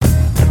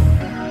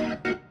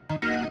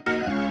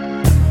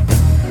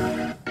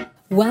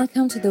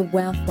Welcome to the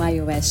Wealth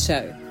YOS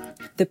show,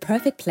 the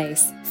perfect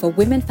place for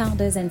women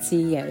founders and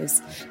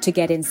CEOs to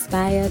get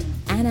inspired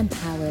and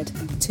empowered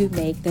to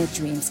make their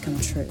dreams come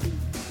true.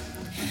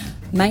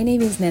 My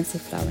name is Nancy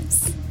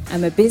Florence.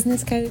 I'm a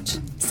business coach,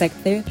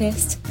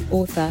 psychotherapist,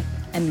 author,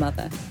 and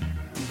mother.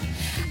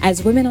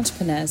 As women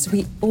entrepreneurs,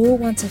 we all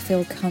want to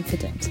feel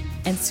confident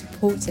and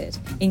supported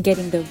in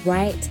getting the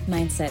right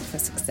mindset for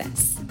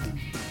success.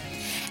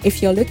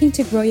 If you're looking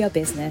to grow your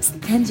business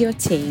and your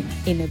team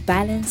in a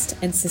balanced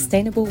and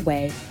sustainable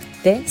way,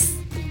 this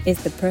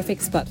is the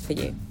perfect spot for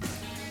you.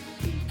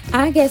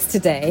 Our guest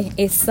today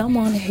is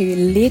someone who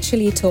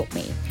literally taught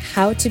me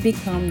how to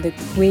become the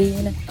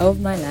queen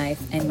of my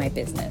life and my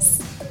business.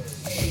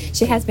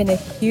 She has been a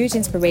huge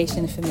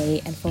inspiration for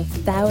me and for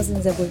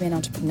thousands of women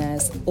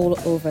entrepreneurs all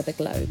over the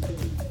globe.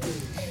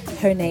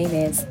 Her name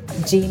is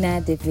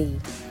Gina DeVee.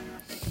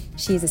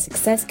 She is a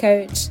success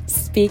coach,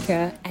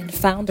 speaker, and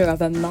founder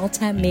of a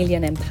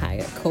multi-million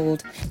empire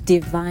called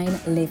Divine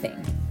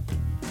Living.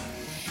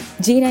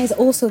 Gina is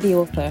also the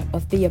author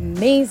of the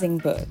amazing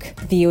book,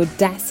 The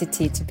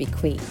Audacity to be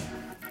Queen,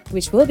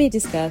 which will be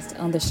discussed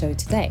on the show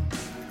today.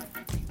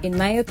 In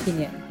my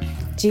opinion,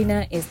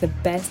 Gina is the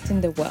best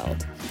in the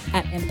world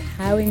at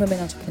empowering women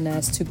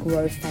entrepreneurs to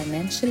grow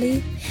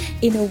financially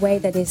in a way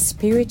that is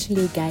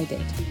spiritually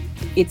guided.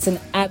 It's an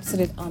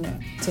absolute honor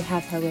to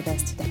have her with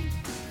us today.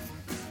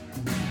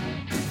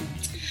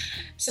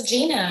 So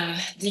Gina,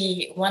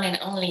 the one and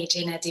only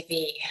Gina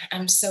DeVee,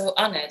 I'm so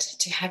honored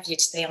to have you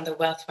today on the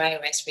Wealth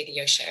YOS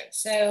radio show.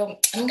 So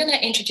I'm going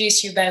to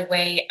introduce you by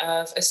way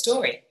of a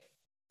story.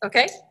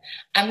 Okay.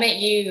 I met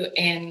you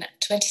in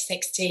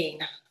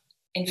 2016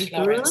 in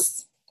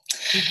Florence.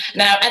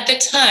 Now, at the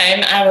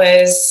time, I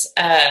was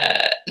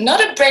not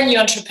a brand new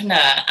entrepreneur.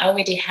 I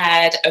already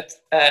had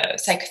a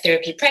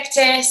psychotherapy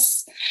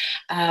practice.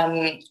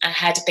 I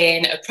had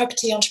been a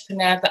property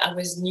entrepreneur, but I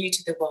was new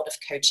to the world of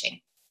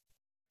coaching.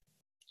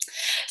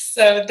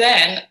 So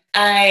then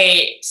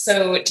I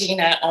saw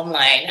Gina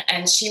online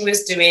and she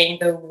was doing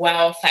the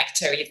Wow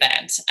Factor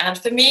event. And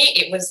for me,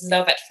 it was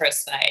love at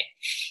first sight.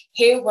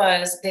 Here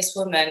was this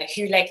woman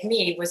who, like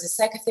me, was a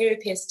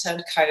psychotherapist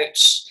turned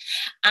coach.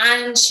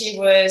 And she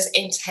was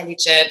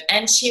intelligent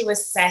and she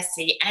was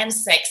sassy and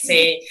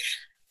sexy.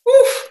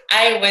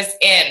 I was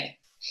in.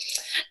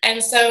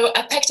 And so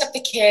I packed up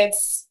the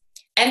kids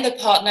and the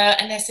partner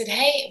and I said,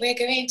 hey, we're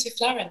going to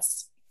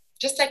Florence.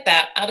 Just like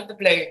that, out of the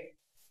blue.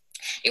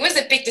 It was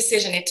a big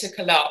decision. It took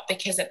a lot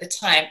because at the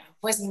time I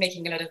wasn't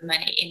making a lot of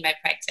money in my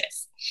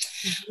practice.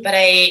 But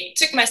I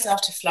took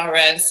myself to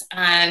Florence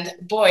and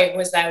boy,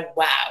 was I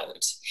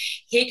wowed.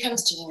 Here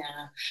comes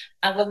Gina.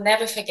 I will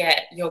never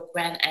forget your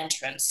grand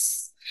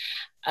entrance.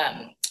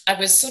 I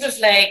was sort of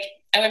like,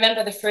 I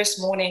remember the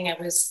first morning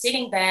I was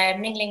sitting there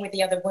mingling with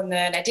the other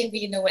women. I didn't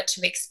really know what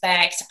to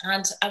expect.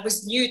 And I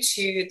was new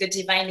to the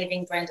Divine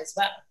Living brand as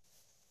well.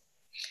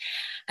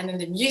 And then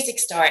the music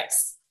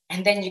starts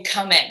and then you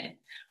come in.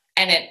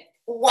 And then,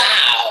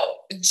 wow,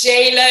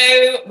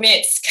 J-Lo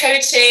meets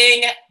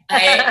coaching.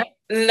 I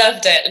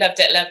loved it.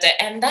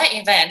 And that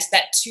event,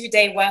 that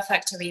 2-day Wow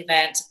Factor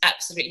event,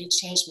 absolutely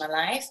changed my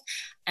life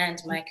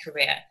and my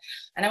career.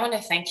 And I want to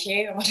thank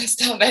you. I want to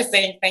start by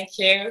saying thank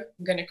you.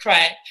 I'm going to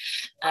cry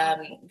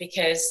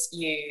because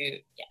you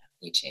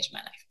changed my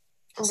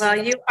life. Well,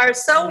 you are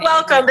so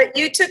welcome that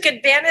you took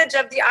advantage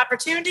of the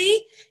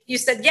opportunity. You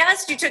said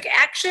yes, you took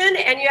action,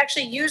 and you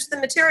actually used the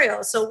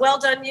material. So well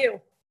done,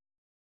 you.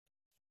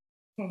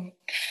 And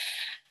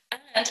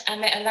I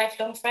met a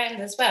lifelong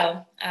friend as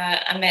well.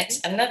 I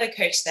met another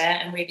coach there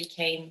and we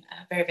became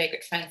very, very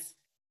good friends.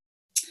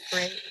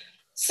 Great.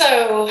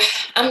 So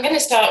I'm going to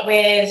start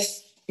with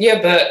your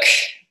book,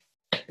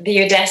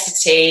 The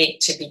Audacity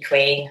to be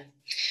Queen.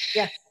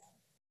 Yes.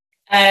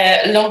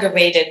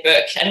 Long-awaited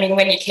book. I mean,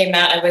 when it came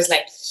out, I was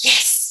like,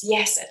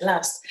 yes, at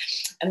last.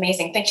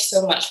 Amazing. Thank you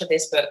so much for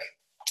this book.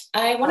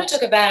 I want to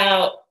talk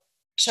about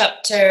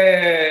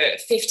chapter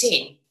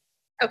 15.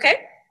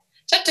 Okay.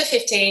 Chapter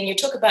 15, you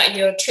talk about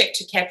your trip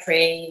to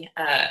Capri.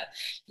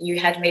 You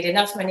had made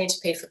enough money to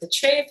pay for the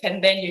trip,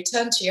 and then you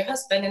turned to your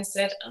husband and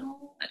said,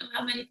 oh, I don't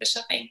have money for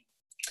shopping.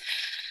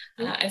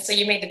 And so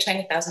you made the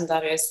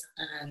 $20,000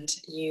 and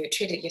you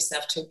treated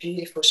yourself to a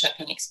beautiful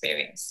shopping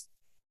experience.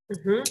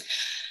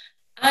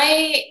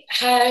 I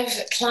have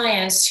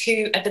clients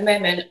who at the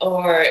moment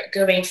are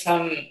going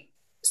from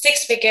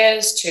 6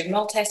 figures to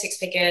multi-6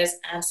 figures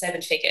and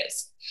 7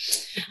 figures.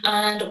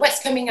 And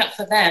what's coming up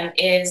for them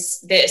is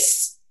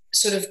this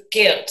sort of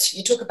guilt.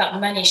 You talk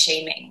about money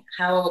shaming,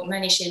 how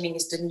money shaming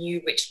is the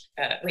new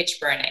witch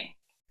burning.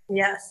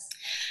 Yes.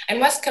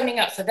 And what's coming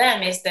up for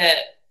them is that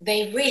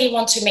they really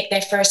want to make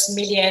their first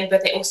million,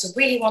 but they also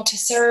really want to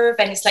serve.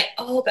 And it's like,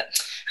 oh,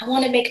 but I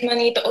want to make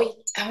money, but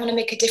I want to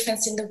make a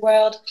difference in the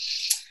world.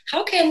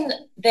 How can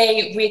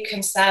they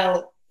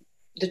reconcile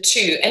the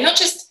two? And not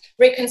just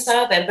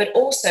reconcile them, but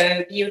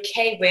also be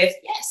okay with,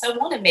 yes, I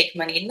want to make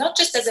money, not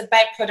just as a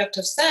byproduct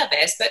of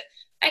service, but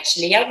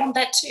actually I want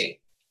that too.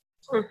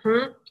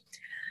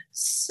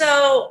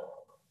 So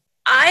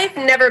I've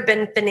never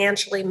been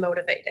financially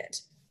motivated.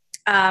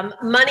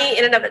 Money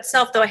in and of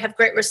itself, though I have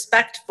great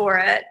respect for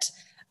it,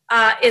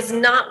 is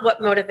not what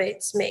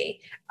motivates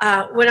me.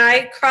 When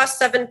I crossed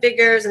 7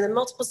 figures and then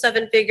multiple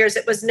 7 figures,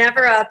 it was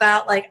never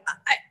about like,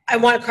 I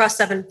want to cross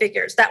 7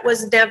 figures. That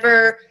was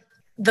never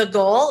the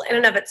goal in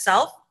and of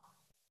itself.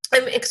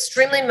 I'm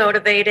extremely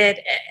motivated,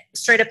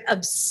 straight up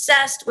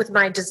obsessed with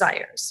my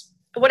desires,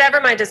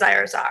 whatever my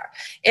desires are.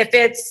 If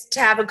it's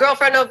to have a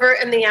girlfriend over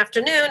in the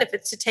afternoon, if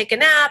it's to take a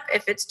nap,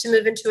 if it's to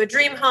move into a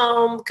dream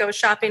home, go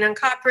shopping on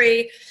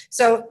Capri.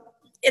 So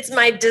it's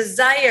my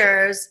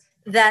desires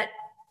that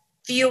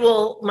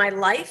fuel my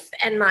life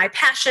and my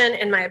passion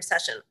and my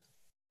obsession.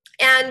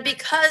 And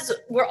because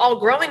we're all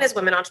growing as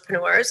women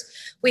entrepreneurs,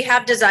 we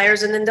have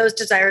desires, and then those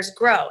desires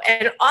grow.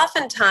 And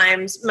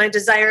oftentimes my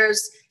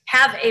desires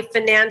have a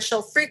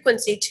financial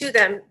frequency to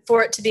them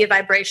for it to be a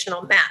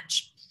vibrational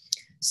match.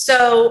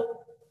 So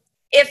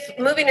if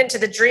moving into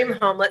the dream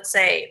home, let's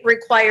say,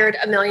 required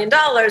 $1 million,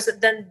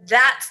 then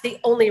that's the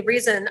only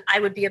reason I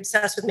would be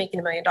obsessed with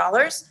making $1 million.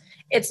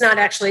 It's not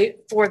actually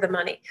for the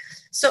money.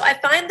 So I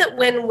find that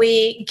when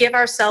we give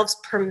ourselves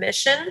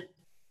permission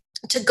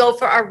to go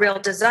for our real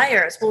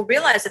desires, we'll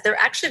realize that they're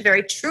actually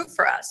very true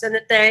for us, and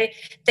that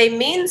they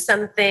mean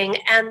something,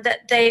 and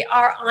that they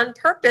are on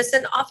purpose,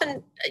 and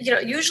often,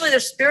 usually they're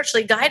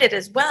spiritually guided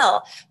as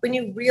well when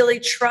you really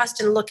trust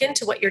and look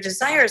into what your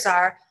desires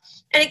are.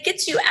 And it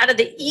gets you out of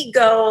the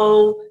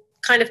ego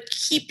kind of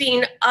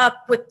keeping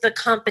up with the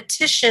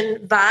competition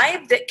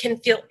vibe that can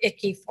feel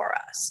icky for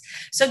us.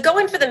 So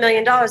going for the $1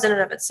 million in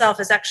and of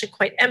itself is actually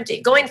quite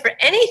empty. Going for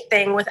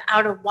anything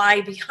without a why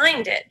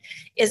behind it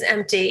is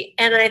empty.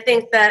 And I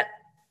think that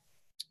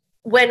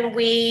when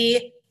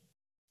we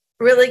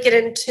really get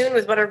in tune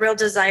with what our real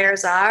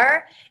desires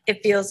are,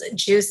 it feels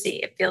juicy,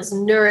 it feels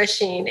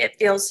nourishing, it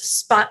feels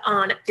spot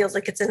on, it feels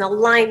like it's in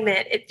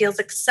alignment, it feels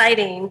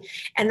exciting,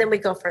 and then we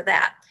go for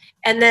that.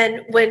 And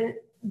then when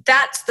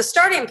that's the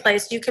starting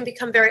place, you can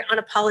become very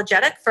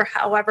unapologetic for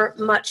however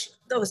much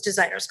those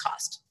desires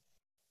cost.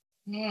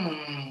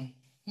 You're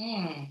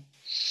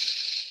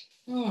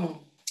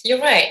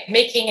right.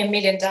 Making $1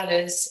 million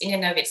in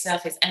and of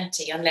itself is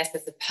empty unless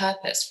there's a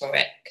purpose for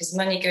it, because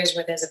money goes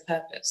where there's a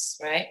purpose,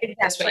 right? Exactly.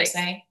 That's what you're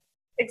saying?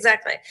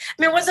 Exactly.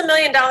 I mean, what's $1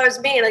 million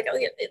mean?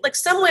 Like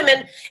some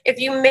women, if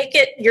you make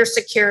it your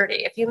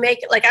security, if you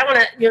make it like, I want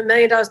 $1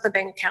 million in the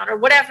bank account or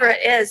whatever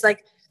it is,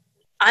 like,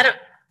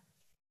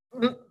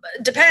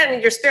 depending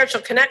on your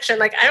spiritual connection,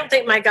 like I don't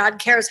think my God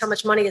cares how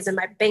much money is in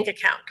my bank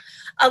account,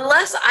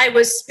 unless I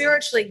was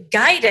spiritually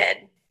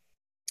guided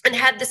and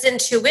had this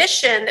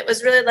intuition that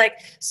was really like,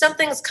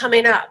 something's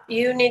coming up.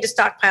 You need to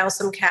stockpile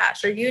some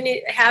cash, or you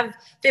need to have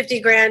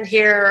 50 grand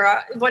here,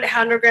 or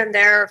 100 grand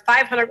there, or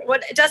 500.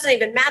 It doesn't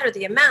even matter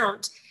the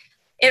amount.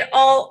 It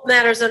all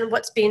matters on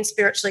what's being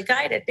spiritually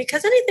guided,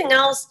 because anything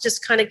else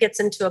just kind of gets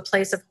into a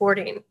place of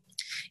hoarding.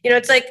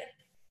 It's like,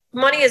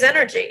 money is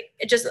energy.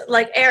 It just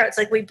like air. It's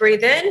like we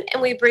breathe in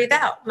and we breathe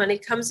out. Money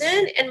comes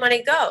in and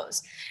money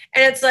goes.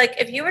 And it's like,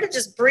 if you were to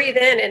just breathe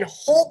in and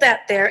hold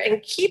that there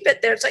and keep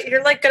it there, it's like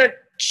you're like going to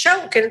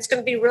choke and it's going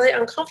to be really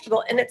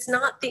uncomfortable. And it's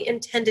not the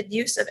intended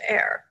use of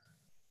air.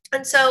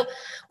 And so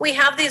we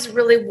have these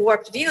really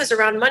warped views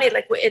around money.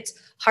 Like it's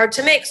hard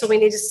to make, so we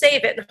need to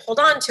save it and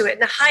hold on to it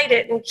and hide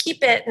it and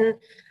keep it. And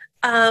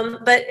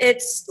but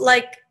it's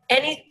like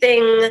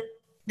anything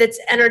that's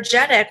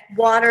energetic,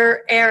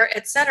 water, air,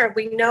 etc.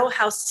 We know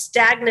how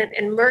stagnant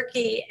and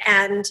murky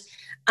and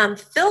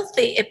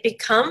filthy it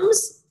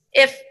becomes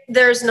if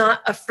there's not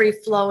a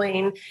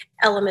free-flowing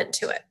element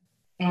to it.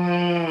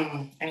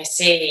 I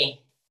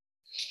see.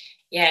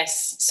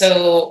 Yes.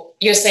 So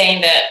you're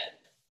saying that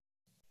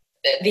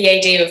the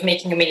idea of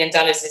making $1 million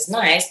is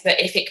nice,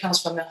 but if it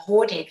comes from a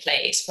hoarding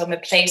place, from a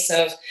place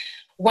of,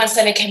 once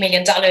I make $1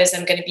 million,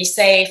 I'm going to be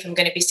safe, I'm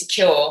going to be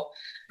secure,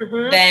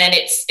 then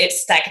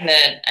it's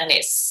stagnant and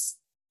it's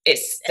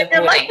the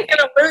you're likely going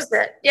to lose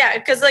it. Yeah,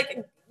 because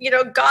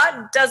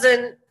God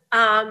doesn't.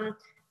 The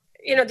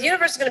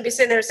universe is going to be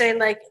sitting there saying,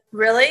 like,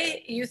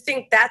 really, you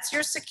think that's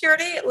your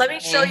security? Let me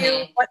show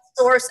you what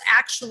source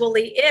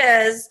actually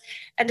is,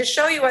 and to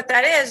show you what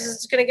that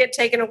is going to get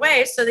taken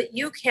away so that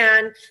you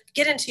can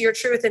get into your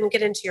truth and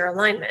get into your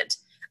alignment.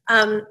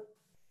 One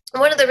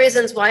of the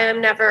reasons why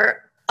I'm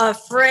never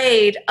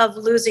afraid of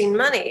losing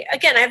money,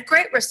 again, I have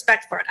great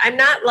respect for it. I'm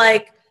not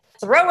like,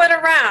 throw it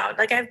around.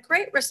 Like, I have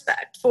great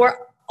respect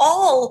for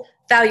all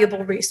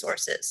valuable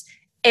resources: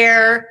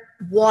 air,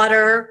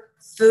 water,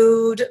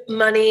 food,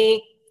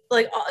 money,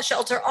 like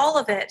shelter, all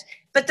of it.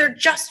 But they're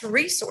just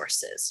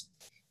resources.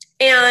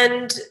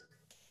 And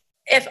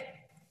if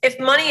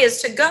money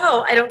is to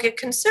go, I don't get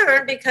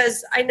concerned,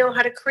 because I know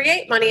how to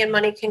create money and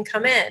money can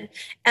come in.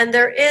 And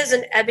there is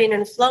an ebbing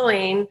and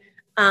flowing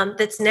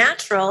that's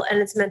natural, and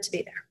it's meant to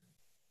be there.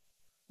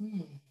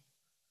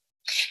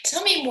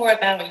 Tell me more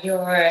about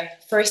your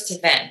first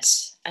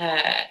event.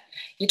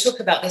 You talk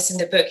about this in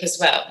the book as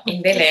well,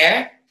 in Bel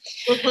Air.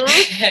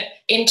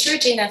 In true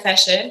Gina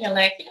fashion, you're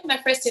like, my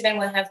first event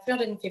will have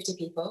 350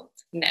 people,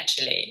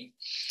 naturally.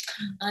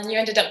 And you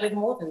ended up with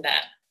more than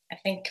that. I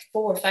think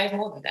 4 or 5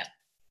 more than that.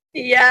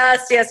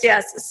 Yes, yes,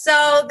 yes.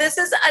 So this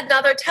is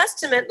another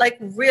testament, like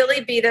really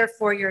be there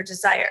for your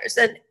desires.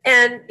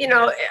 And you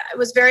know, it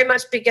was very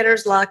much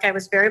beginner's luck. I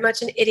was very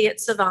much an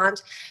idiot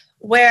savant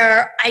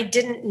where I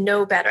didn't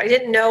know better. I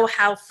didn't know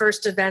how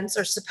first events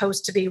are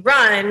supposed to be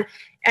run.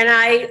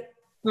 And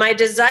my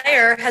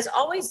desire has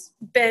always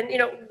been, you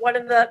know, one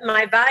of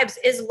my vibes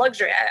is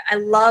luxury. I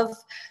love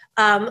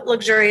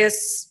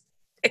luxurious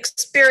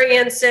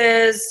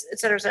experiences, et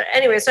cetera, et cetera.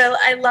 Anyway, so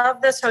I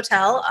love this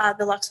hotel,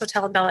 the Lux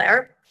Hotel in Bel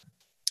Air.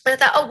 And I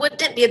thought, oh,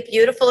 wouldn't it be a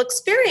beautiful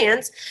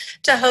experience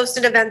to host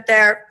an event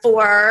there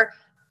for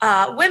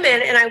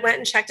women? And I went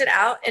and checked it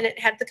out, and it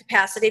had the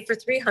capacity for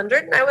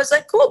 300. And I was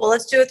like, cool, well,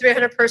 let's do a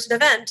 300-person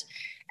event.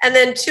 And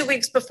then 2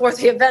 weeks before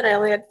the event, I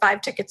only had 5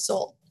 tickets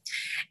sold.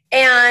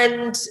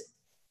 And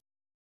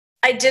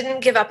I didn't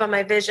give up on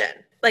my vision.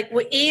 Like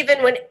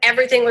even when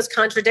everything was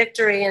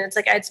contradictory, and it's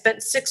like I'd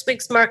spent 6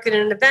 weeks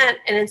marketing an event,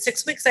 and in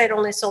 6 weeks I had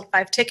only sold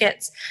 5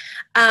 tickets.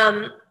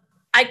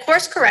 I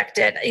course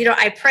corrected. You know,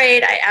 I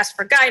prayed, I asked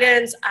for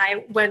guidance,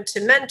 I went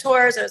to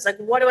mentors, I was like,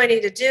 what do I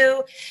need to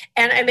do?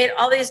 And I made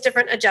all these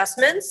different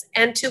adjustments.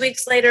 And 2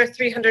 weeks later,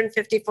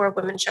 354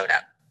 women showed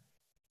up.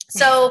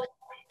 So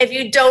if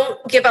you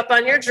don't give up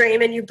on your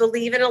dream and you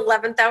believe in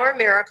 11th hour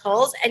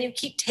miracles and you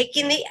keep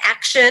taking the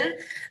action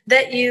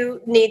that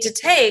you need to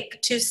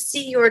take to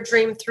see your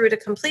dream through to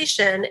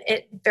completion,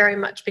 it very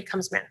much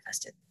becomes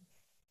manifested.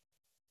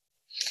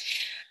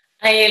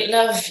 I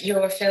love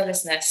your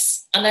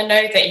fearlessness. And I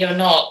know that you're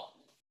not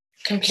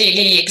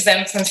completely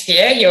exempt from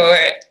fear. You're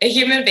a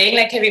human being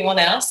like everyone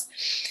else.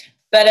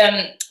 But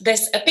I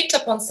picked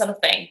up on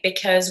something,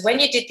 because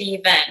when you did the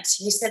event,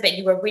 you said that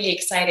you were really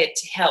excited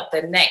to help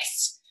the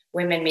next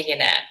women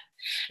millionaire.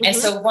 Mm-hmm. And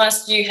so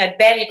once you had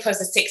barely crossed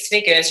the 6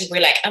 figures, you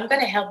were like, I'm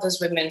going to help those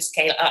women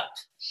scale up.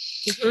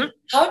 Mm-hmm.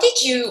 Where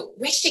did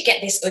you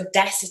get this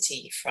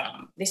audacity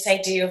from? This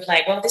idea of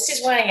like, well, this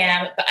is where I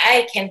am, but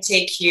I can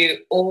take you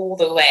all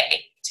the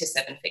way to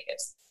 7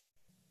 figures.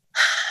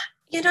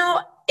 You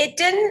know, it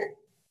didn't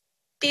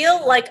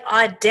feel like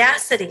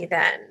audacity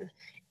then.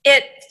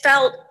 It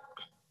felt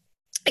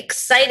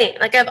exciting.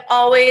 Like I've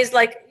always,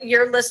 like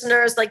your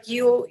listeners, like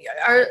you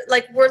are,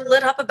 like we're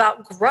lit up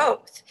about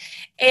growth.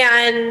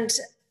 And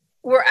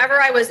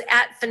wherever I was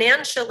at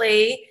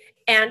financially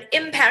and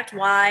impact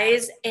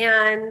wise,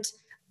 and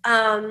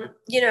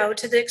you know,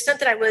 to the extent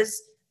that I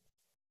was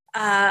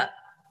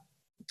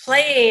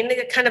playing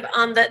kind of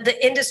on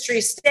the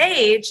industry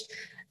stage,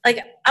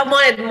 like I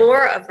wanted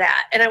more of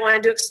that, and I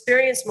wanted to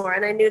experience more.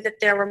 And I knew that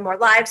there were more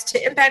lives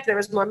to impact. There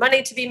was more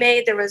money to be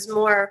made. There was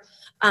more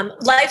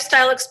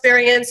lifestyle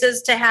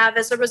experiences to have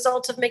as a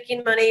result of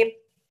making money.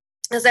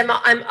 Because I'm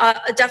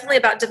definitely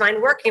about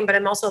divine working, but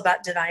I'm also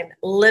about divine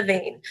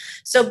living.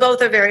 So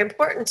both are very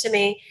important to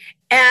me.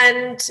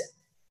 And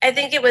I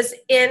think it was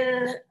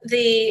in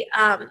the,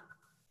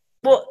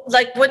 well,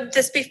 like, would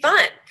this be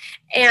fun?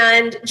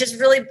 And just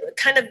really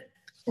kind of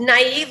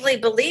naively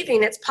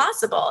believing it's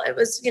possible. It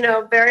was, you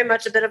know, very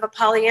much a bit of a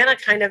Pollyanna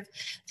kind of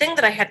thing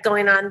that I had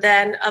going on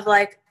then, of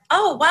like,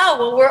 oh, wow,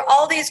 well, we're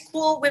all these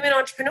cool women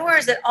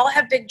entrepreneurs that all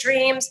have big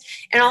dreams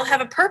and all have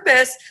a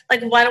purpose.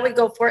 Like, why don't we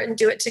go for it and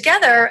do it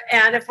together?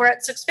 And if we're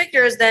at 6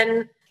 figures,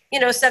 then, you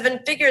know, 7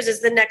 figures is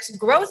the next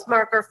growth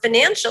marker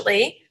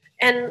financially.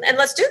 And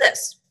let's do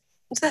this.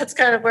 So that's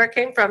kind of where it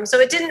came from. So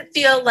it didn't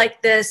feel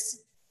like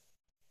this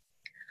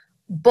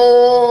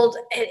bold.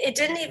 It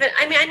didn't even,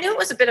 I mean, I knew it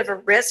was a bit of a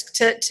risk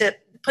to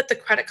put the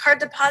credit card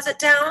deposit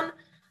down.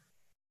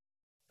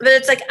 But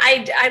it's like,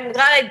 I'm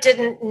glad I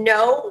didn't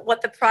know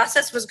what the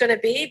process was going to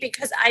be,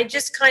 because I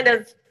just kind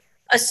of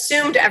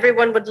assumed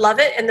everyone would love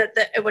it and that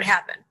it would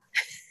happen.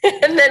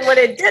 And then when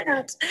it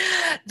didn't,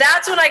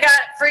 that's when I got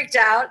freaked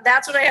out.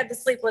 That's when I had the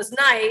sleepless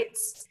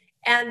nights.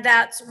 And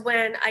that's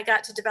when I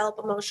got to develop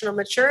emotional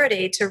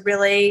maturity to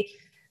really,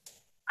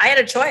 I had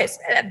a choice.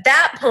 At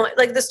that point,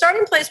 like the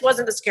starting place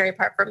wasn't the scary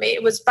part for me.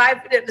 It was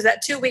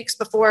at 2 weeks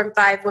before, and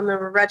 5 women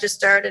were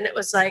registered. And it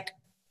was like,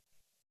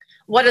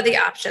 what are the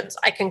options?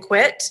 I can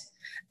quit.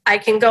 I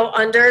can go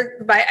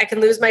under, I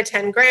can lose my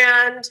 10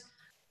 grand.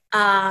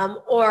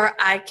 Or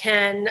I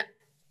can,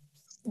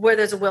 where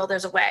there's a will,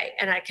 there's a way.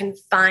 And I can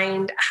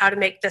find how to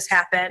make this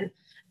happen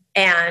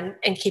and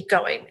keep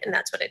going. And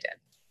that's what I did.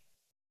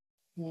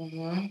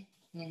 Mm-hmm.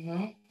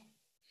 Mm-hmm.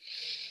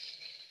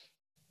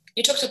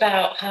 You talked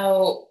about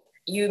how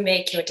you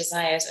make your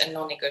desires a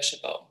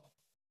non-negotiable.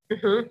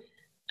 Mm-hmm.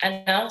 And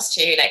I asked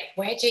you, like,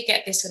 where do you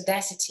get this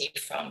audacity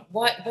from?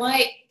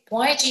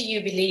 Why do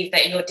you believe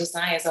that your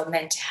desires are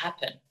meant to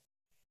happen?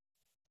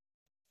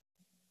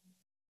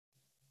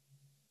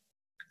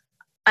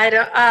 I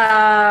don't.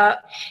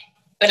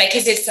 But like,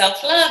 is it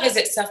self-love? Is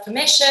it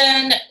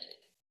self-permission?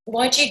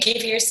 Why do you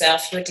give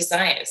yourself your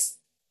desires?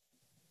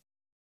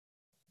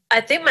 I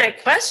think my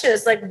question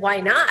is like, why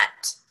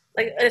not?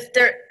 Like, if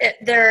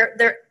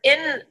they're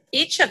in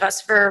each of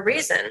us for a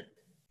reason.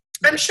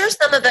 I'm sure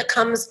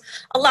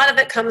a lot of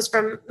it comes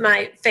from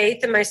my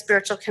faith and my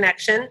spiritual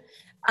connection.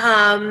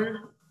 And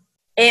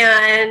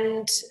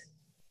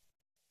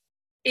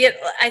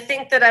I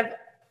think that I've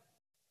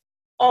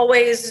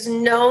always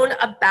known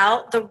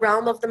about the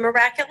realm of the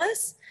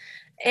miraculous.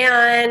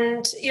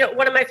 And,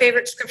 one of my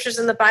favorite scriptures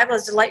in the Bible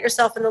is delight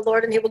yourself in the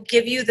Lord and he will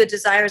give you the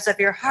desires of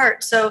your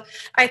heart. So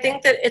I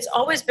think that it's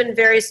always been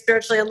very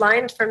spiritually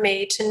aligned for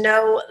me to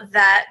know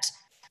that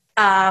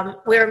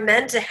we're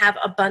meant to have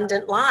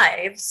abundant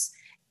lives,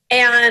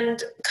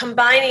 and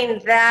combining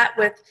that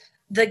with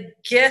the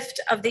gift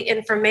of the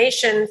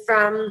information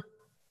from,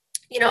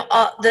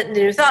 the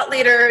New Thought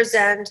Leaders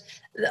and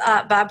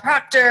Bob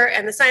Proctor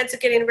and the Science of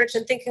Getting Rich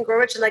and Think and Grow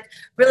Rich, and like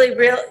really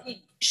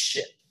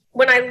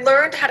when I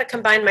learned how to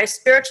combine my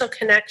spiritual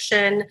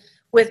connection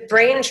with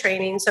brain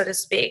training, so to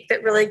speak,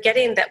 that really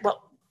getting that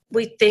what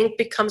we think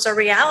becomes our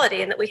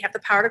reality, and that we have the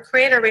power to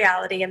create our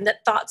reality, and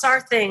that thoughts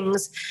are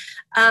things.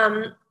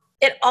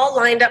 It all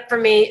lined up for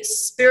me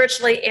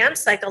spiritually and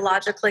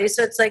psychologically.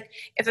 So it's like,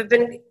 if I've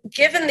been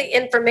given the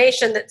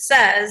information that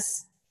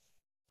says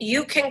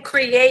you can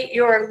create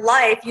your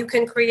life, you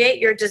can create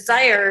your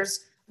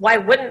desires, why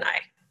wouldn't I?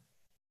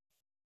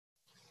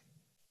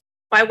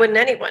 Why wouldn't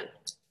anyone?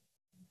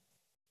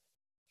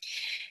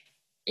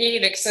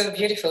 You look so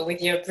beautiful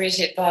with your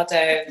Brigitte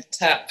Bardot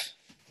top.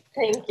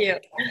 Thank you.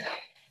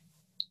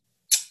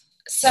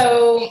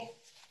 So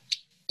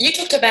you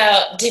talked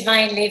about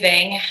divine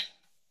living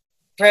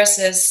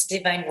versus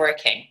divine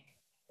working.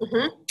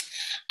 Mm-hmm.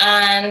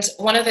 And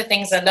one of the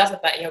things I love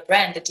about your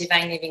brand, the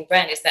Divine Living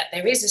brand, is that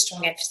there is a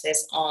strong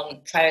emphasis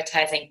on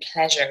prioritizing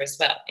pleasure as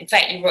well. In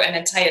fact, you wrote an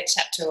entire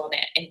chapter on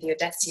it in The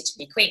Audacity to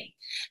Be Queen.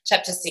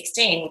 Chapter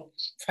 16,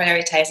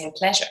 prioritizing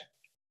pleasure.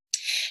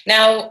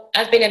 Now,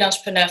 I've been an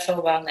entrepreneur for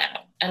a while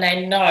now, and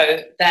I know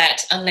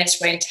that unless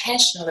we're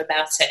intentional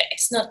about it,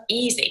 it's not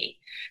easy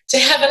to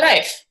have a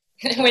life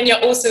when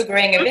you're also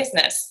growing a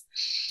business.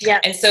 Yeah.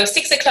 And so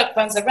 6 o'clock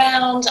runs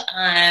around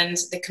and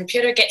the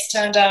computer gets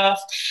turned off.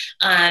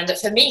 And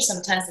for me,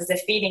 sometimes there's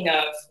a feeling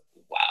of,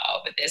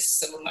 wow, but there's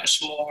so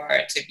much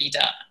more to be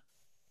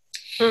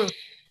done.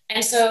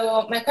 And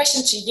so my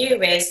question to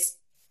you is,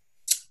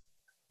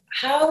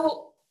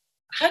 how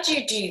do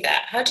you do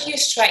that? How do you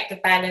strike the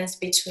balance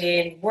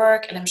between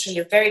work, and I'm sure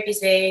you're very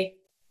busy,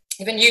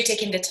 even you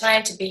taking the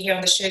time to be here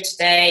on the show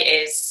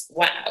today is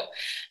wow,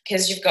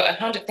 because you've got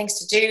 100 things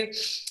to do.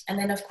 And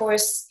then, of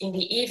course, in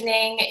the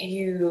evening,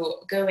 you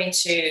go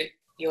into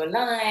your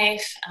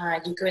life,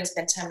 you go and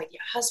spend time with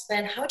your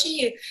husband. How do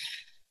you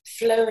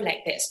flow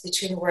like this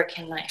between work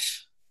and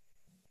life?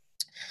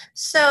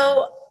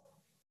 So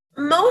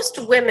most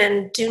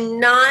women do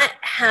not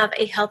have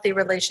a healthy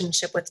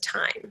relationship with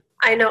time.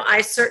 I know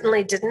I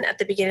certainly didn't at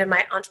the beginning of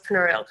my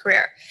entrepreneurial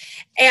career.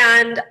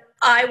 And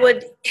I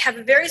would have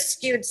a very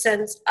skewed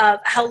sense of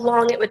how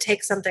long it would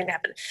take something to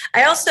happen.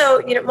 I also,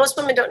 most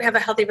women don't have a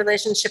healthy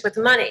relationship with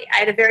money. I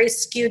had a very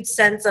skewed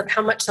sense of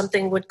how much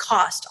something would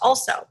cost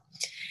also.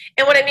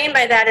 And what I mean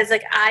by that is,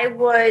 like, I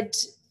would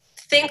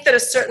think that a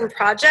certain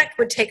project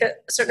would take a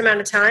certain amount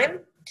of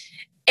time.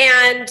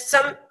 And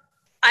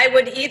I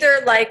would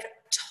either like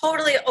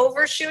totally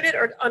overshoot it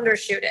or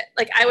undershoot it.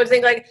 Like, I would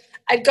think like,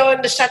 I'd go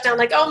into shutdown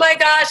like, oh my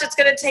gosh, it's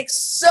going to take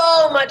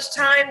so much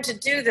time to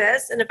do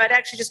this. And if I'd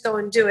actually just go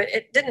and do it,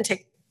 it didn't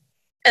take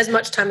as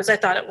much time as I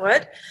thought it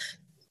would.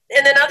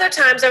 And then other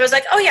times I was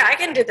like, oh yeah, I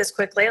can do this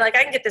quickly. Like,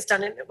 I can get this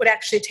done. And it would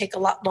actually take a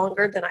lot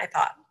longer than I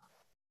thought.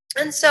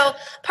 And so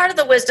part of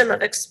the wisdom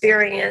of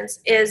experience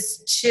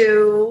is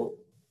to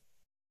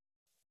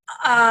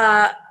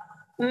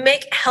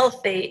make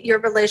healthy your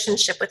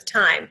relationship with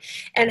time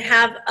and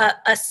have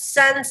a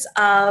sense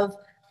of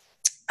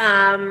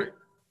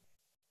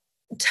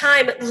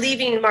time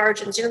leaving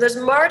margins. There's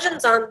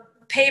margins on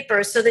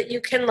paper so that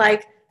you can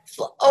like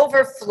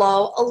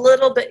overflow a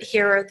little bit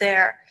here or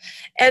there.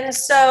 And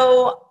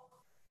so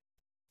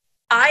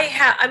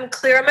I'm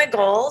clear on my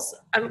goals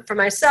for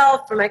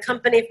myself, for my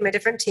company, for my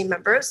different team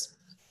members.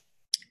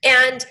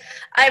 And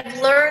I've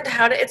learned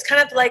it's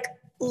kind of like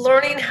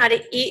learning how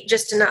to eat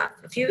just enough.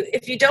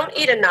 If you don't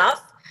eat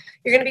enough,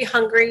 you're going to be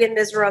hungry and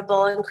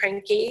miserable and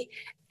cranky.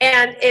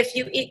 And if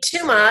you eat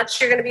too much,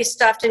 you're going to be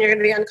stuffed and you're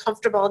going to be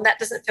uncomfortable, and that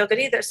doesn't feel good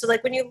either. So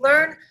like, when you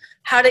learn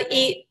how to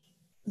eat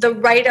the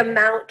right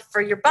amount for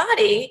your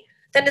body,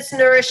 then it's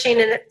nourishing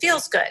and it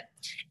feels good.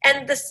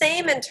 And the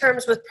same in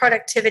terms with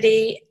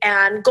productivity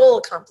and goal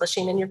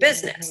accomplishing in your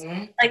business.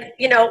 Mm-hmm. Like,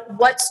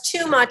 what's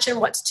too much and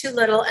what's too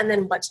little, and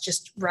then what's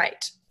just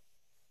right.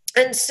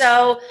 And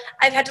so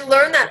I've had to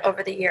learn that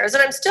over the years,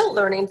 and I'm still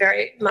learning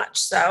very much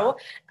so.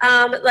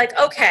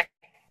 Okay,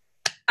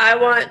 I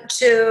want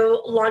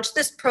to launch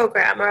this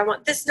program, or I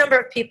want this number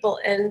of people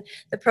in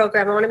the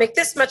program. I want to make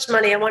this much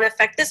money. I want to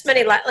affect this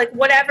many, like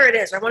whatever it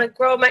is. Or I want to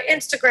grow my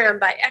Instagram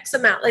by X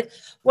amount, like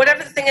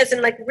whatever the thing is.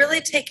 And like really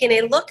taking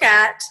a look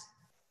at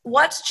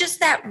what's just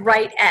that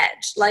right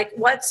edge, like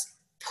what's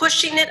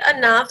pushing it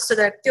enough so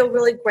that I feel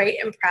really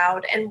great and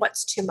proud, and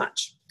what's too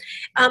much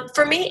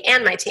for me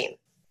and my team.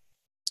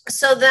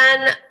 So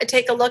then I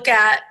take a look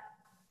at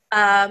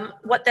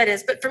what that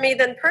is. But for me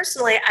then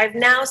personally, I've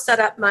now set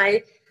up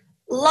my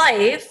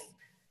life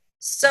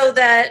so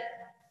that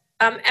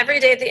every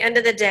day at the end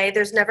of the day,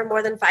 there's never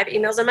more than 5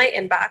 emails in my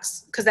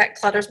inbox because that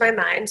clutters my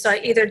mind. So I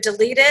either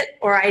delete it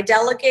or I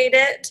delegate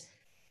it.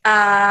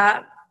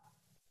 And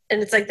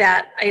it's like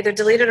that. I either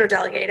delete it or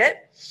delegate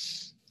it.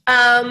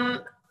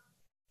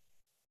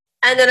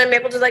 And then I'm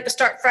able to like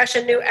start fresh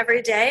and new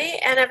every day.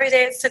 And every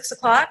day at 6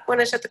 o'clock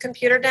when I shut the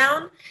computer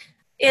down,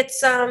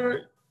 it's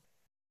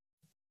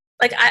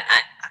like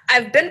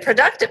I've been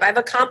productive. I've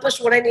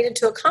accomplished what I needed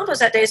to accomplish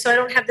that day. So I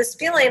don't have this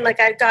feeling like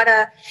I've got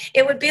to,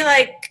 it would be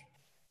like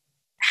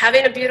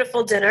having a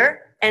beautiful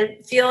dinner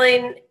and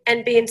feeling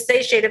and being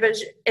satiated. But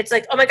it's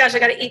like, oh my gosh, I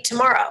got to eat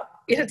tomorrow.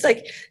 You know,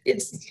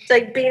 it's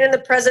like being in the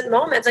present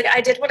moment. It's like I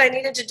did what I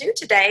needed to do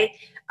today.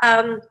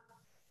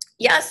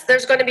 Yes,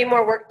 there's going to be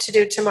more work to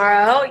do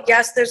tomorrow.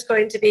 Yes, there's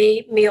going to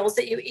be meals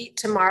that you eat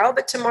tomorrow,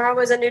 but tomorrow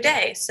is a new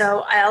day.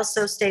 So I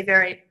also stay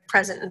very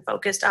present and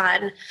focused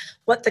on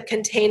what the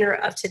container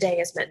of today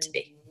is meant to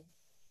be.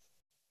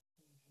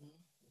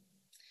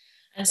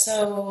 And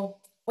so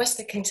what's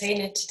the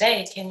container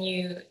today? Can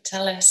you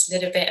tell us a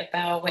little bit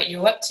about what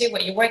you're up to,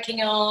 what you're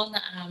working on,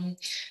 and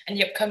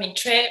your upcoming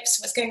trips?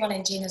 What's going on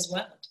in Gina's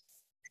world?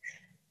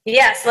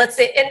 Yes, let's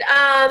see.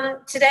 And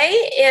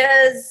today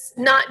is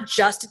not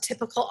just a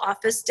typical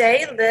office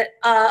day. That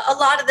a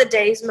lot of the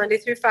days, Monday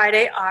through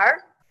Friday,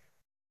 are.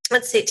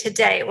 Let's see.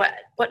 Today,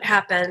 what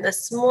happened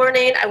this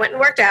morning? I went and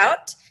worked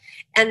out,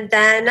 and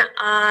then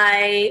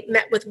I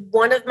met with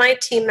one of my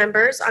team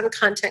members on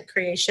content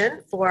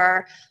creation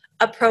for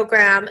a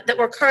program that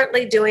we're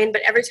currently doing.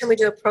 But every time we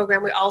do a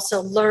program, we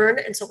also learn,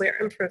 and so we're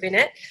improving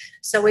it.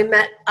 So we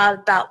met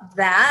about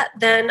that.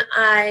 Then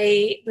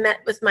I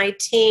met with my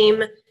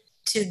team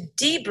to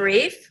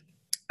debrief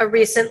a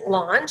recent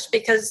launch,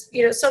 because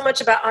so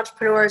much about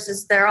entrepreneurs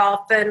is they're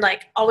often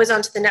like always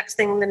on to the next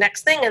thing,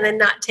 and then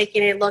not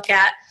taking a look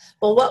at,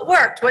 well, what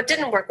worked, what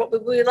didn't work, what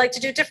would we like to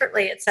do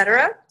differently,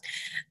 etc.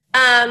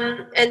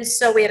 And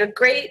so we had a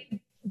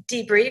great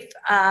debrief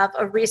of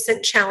a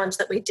recent challenge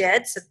that we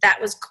did, so that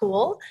was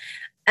cool.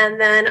 And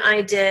then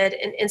I did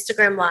an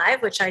Instagram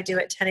Live, which I do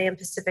at 10 a.m.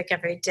 Pacific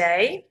every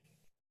day.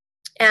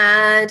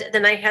 And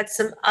then I had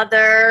some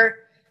other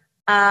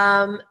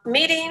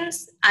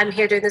meetings. I'm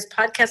here doing this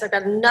podcast. I've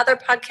got another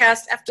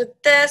podcast after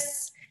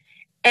this.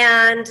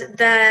 And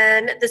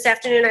then this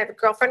afternoon I have a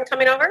girlfriend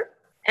coming over,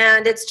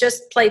 and it's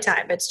just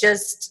playtime. It's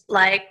just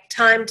like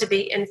time to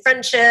be in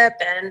friendship,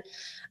 and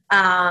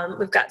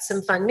we've got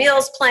some fun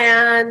meals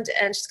planned,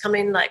 and she's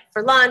coming like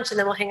for lunch, and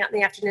then we'll hang out in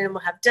the afternoon and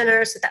we'll have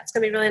dinner. So that's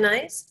going to be really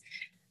nice.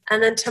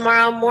 And then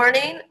tomorrow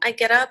morning I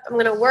get up, I'm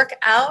going to work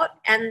out,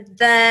 and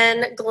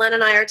then Glenn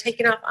and I are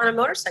taking off on a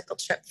motorcycle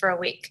trip for a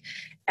week.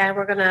 And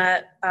we're going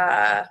to...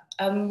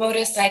 a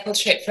motorcycle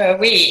trip for a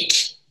week?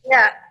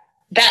 Yeah.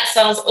 That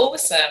sounds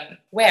awesome.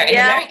 Where? In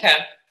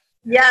America?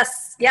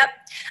 Yes. Yep.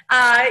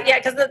 Yeah,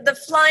 because the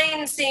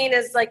flying scene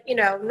is like,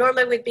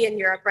 normally we'd be in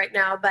Europe right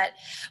now, but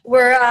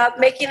we're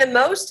making the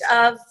most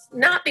of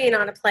not being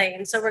on a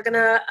plane. So we're going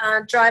to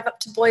drive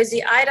up to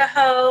Boise,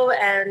 Idaho,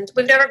 and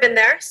we've never been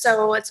there.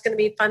 So it's going to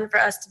be fun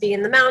for us to be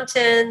in the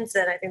mountains.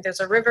 And I think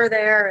there's a river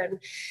there and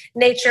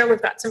nature.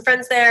 We've got some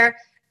friends there.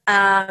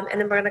 And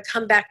then we're going to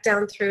come back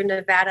down through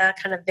Nevada,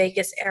 kind of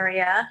Vegas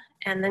area,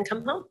 and then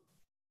come home.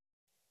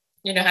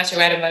 You know how to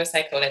ride a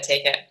motorcycle, I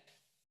take it?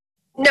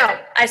 No,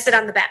 I sit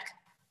on the back.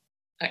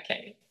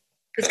 Okay.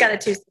 He's got a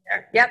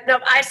two-seater. Yep.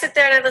 Nope. I sit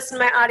there and I listen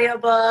to my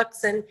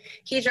audiobooks, and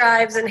he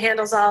drives and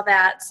handles all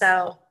that.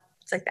 So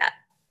it's like that.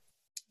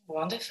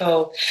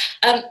 Wonderful.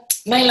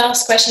 My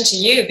last question to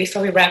you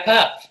before we wrap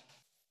up.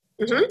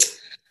 Mm-hmm.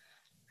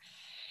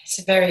 It's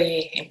a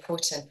very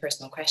important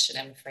personal question,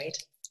 I'm afraid.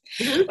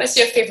 Mm-hmm. What's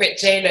your favorite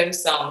J-Lo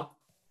song?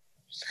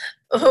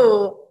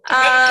 Oh,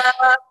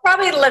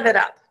 probably Live It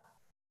Up.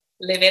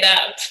 Live It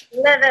Up.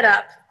 Live It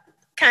Up.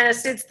 Kind of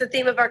suits the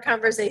theme of our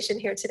conversation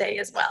here today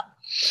as well.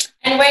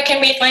 And where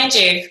can we find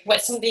you?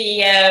 What are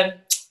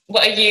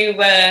you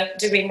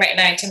doing right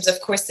now in terms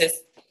of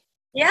courses?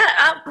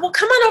 Yeah, well,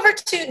 come on over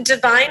to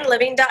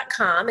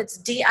divineliving.com. It's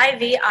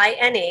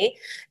DIVINE,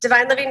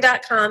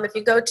 divineliving.com. If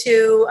you go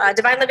to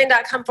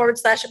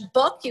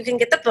divineliving.com/book, you can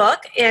get the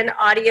book in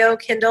audio,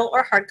 Kindle,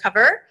 or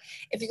hardcover.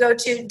 If you go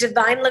to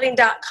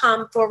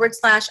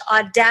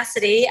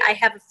divineliving.com/audacity, I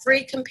have a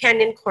free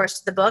companion course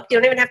to the book. You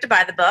don't even have to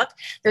buy the book.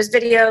 There's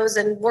videos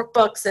and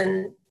workbooks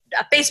and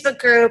a Facebook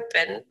group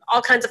and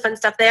all kinds of fun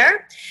stuff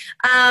there.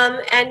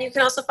 And you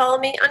can also follow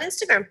me on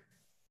Instagram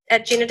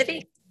at Gina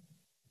DeVee.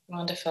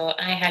 Wonderful.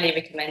 I highly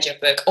recommend your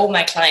book. All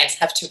my clients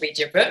have to read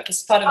your book.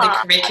 It's part of the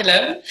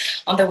curriculum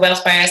on the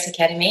Wealth Buyers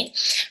Academy.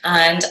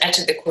 And I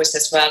took the course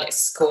as well.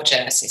 It's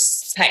gorgeous.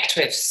 It's packed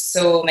with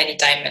so many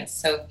diamonds.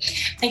 So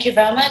thank you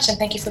very much. And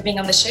thank you for being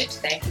on the show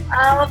today.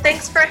 Well,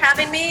 thanks for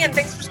having me, and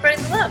thanks for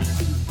spreading the love.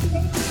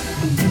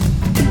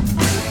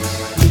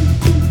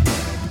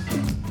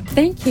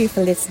 Thank you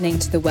for listening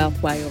to the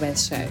Wealth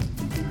YOS show.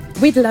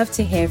 We'd love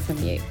to hear from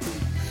you.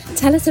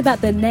 Tell us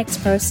about the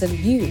next person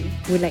you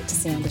would like to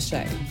see on the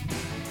show.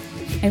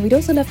 And we'd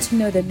also love to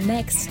know the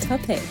next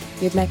topic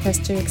you'd like us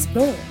to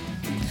explore,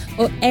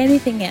 or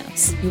anything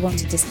else you want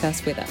to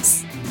discuss with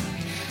us.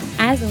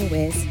 As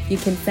always, you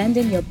can send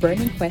in your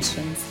burning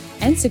questions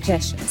and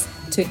suggestions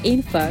to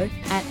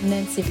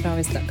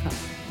info@nancyflores.com.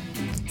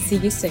 See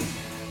you soon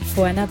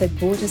for another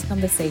gorgeous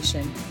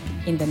conversation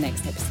in the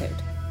next episode.